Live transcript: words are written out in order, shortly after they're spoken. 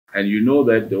And you know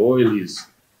that the oil is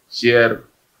shared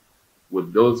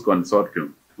with those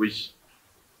consortium which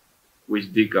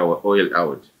dig our oil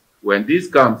out. When this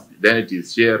comes, then it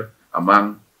is shared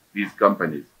among these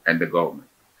companies and the government.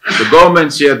 The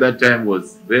government share that time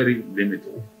was very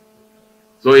limited.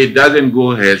 So it doesn't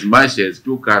go as much as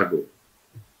 2 cargo.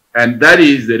 And that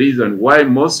is the reason why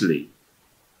mostly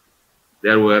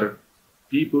there were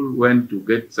people went to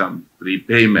get some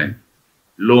repayment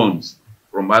loans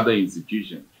from other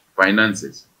institutions,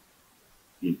 finances,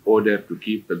 in order to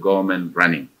keep the government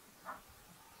running.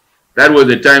 That was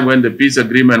the time when the peace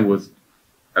agreement was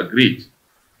agreed.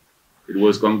 It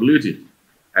was concluded.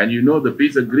 And you know the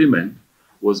peace agreement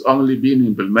was only being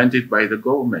implemented by the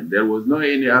government. There was no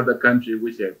any other country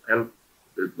which had helped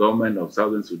the government of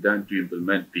Southern Sudan to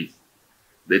implement peace.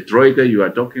 The Troika you are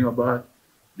talking about,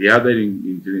 the other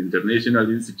international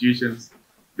institutions,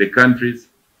 the countries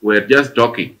were just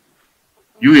talking.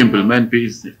 You implement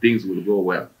peace, things will go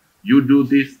well. You do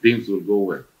this, things will go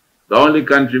well. The only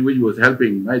country which was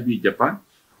helping might be Japan,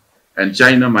 and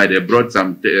China might have brought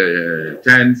some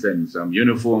tents and some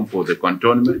uniform for the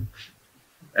cantonment.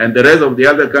 And the rest of the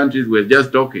other countries were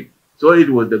just talking. So it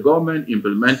was the government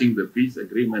implementing the peace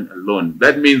agreement alone.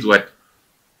 That means what?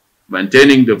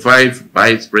 Maintaining the 5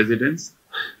 vice presidents,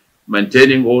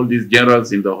 maintaining all these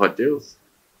generals in the hotels,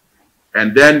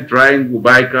 and then trying to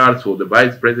buy cars for the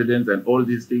vice presidents and all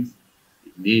these things.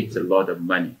 It needs a lot of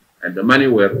money. And the money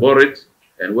were borrowed.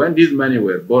 And when this money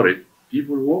were borrowed,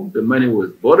 people whom the money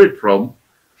was borrowed from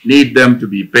need them to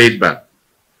be paid back.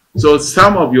 So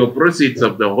some of your proceeds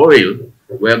of the oil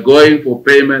were going for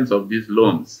payments of these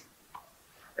loans.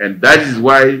 And that is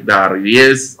why the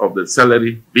arrears of the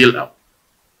salary build up.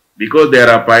 Because there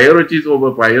are priorities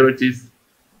over priorities.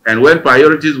 And when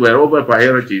priorities were over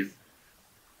priorities,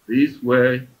 these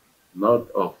were not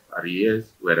of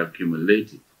arrears were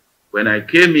accumulated. When I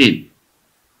came in,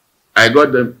 I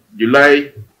got the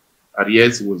July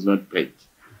arrears was not paid.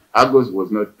 August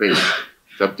was not paid.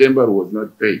 September was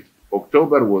not paid.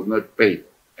 October was not paid.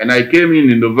 And I came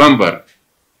in November,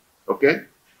 okay?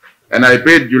 And I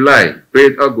paid July,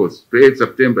 paid August, paid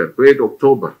September, paid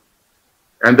October.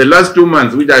 And the last 2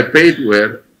 months which I paid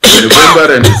were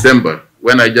November and December,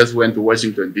 when I just went to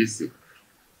Washington, D.C.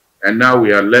 And now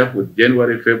we are left with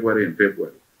January, February, and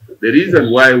February. The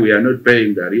reason why we are not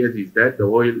paying the arrears is that the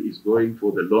oil is going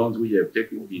for the loans we have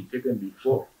been taken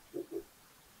before.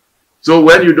 So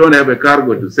when you don't have a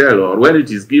cargo to sell, or when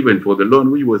it is given for the loan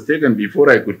which was taken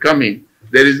before I could come in,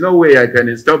 there is no way I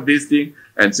can stop this thing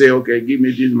and say, okay, give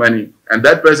me this money, and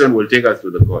that person will take us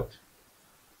to the court.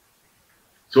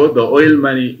 So the oil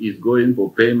money is going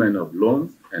for payment of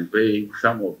loans and paying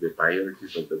some of the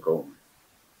priorities of the government.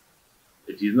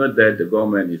 It is not that the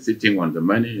government is sitting on the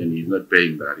money and is not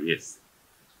paying the arrears.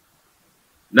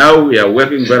 Now we are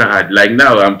working very hard. Like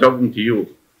now, I'm talking to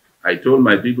you. I told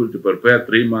my people to prepare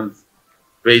 3 months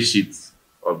pay sheets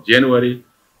of January,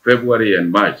 February,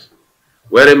 and March.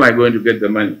 Where am I going to get the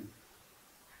money?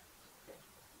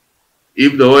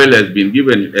 If the oil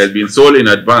has been sold in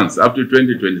advance up to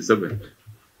 2027,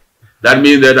 that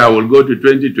means that I will go to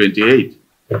 2028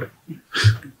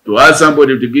 to ask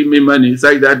somebody to give me money,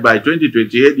 such that by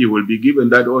 2028 you will be given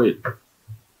that oil.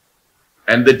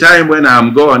 And the time when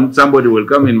I'm gone, somebody will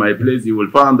come in my place, you will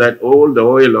find that all the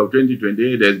oil of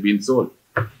 2028 has been sold.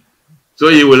 So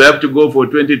you will have to go for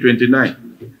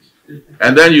 2029.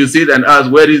 And then you sit and ask,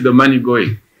 where is the money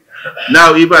going?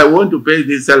 Now, if I want to pay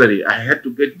this salary, I had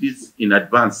to get this in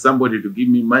advance, somebody to give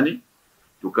me money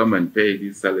to come and pay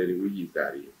this salary, which is the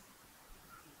arrears.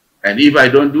 And if I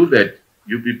don't do that,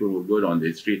 you people will go on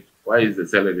the street. Why is the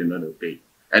salary not paid?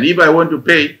 And if I want to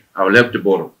pay, I will have to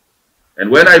borrow. And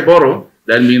when I borrow,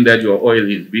 that means that your oil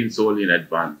is being sold in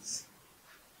advance.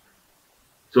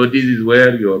 So this is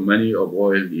where your money of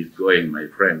oil is going, my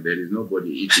friend. There is nobody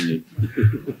eating it.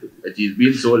 It is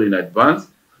being sold in advance,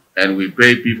 and we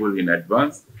pay people in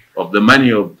advance of the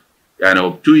money of,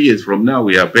 2 years from now,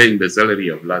 we are paying the salary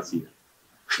of last year.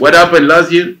 What happened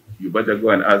last year? You better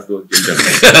go and ask those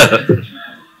gentlemen.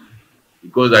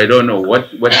 Because I don't know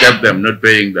what kept them not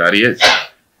paying the arrears.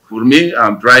 For me,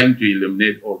 I'm trying to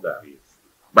eliminate all the arrears.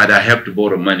 But I have to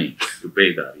borrow money to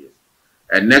pay the arrears.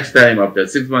 And next time, after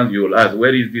 6 months, you will ask,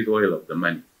 where is this oil of the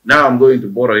money? Now I'm going to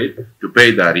borrow it to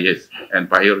pay the arrears and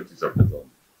priorities of the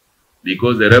government.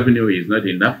 Because the revenue is not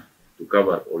enough to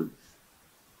cover all this.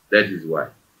 That is why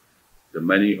the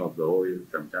money of the oil,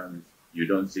 sometimes you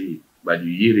don't see it, but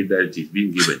you hear it that it is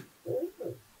being given.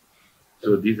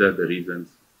 So these are the reasons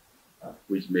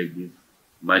which make this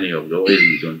money of the oil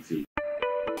you don't see.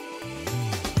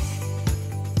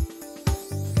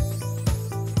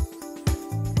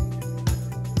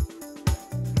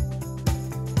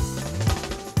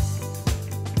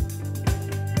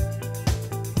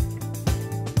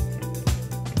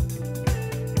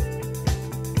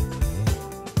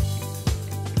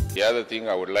 The other thing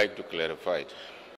I would like to clarify,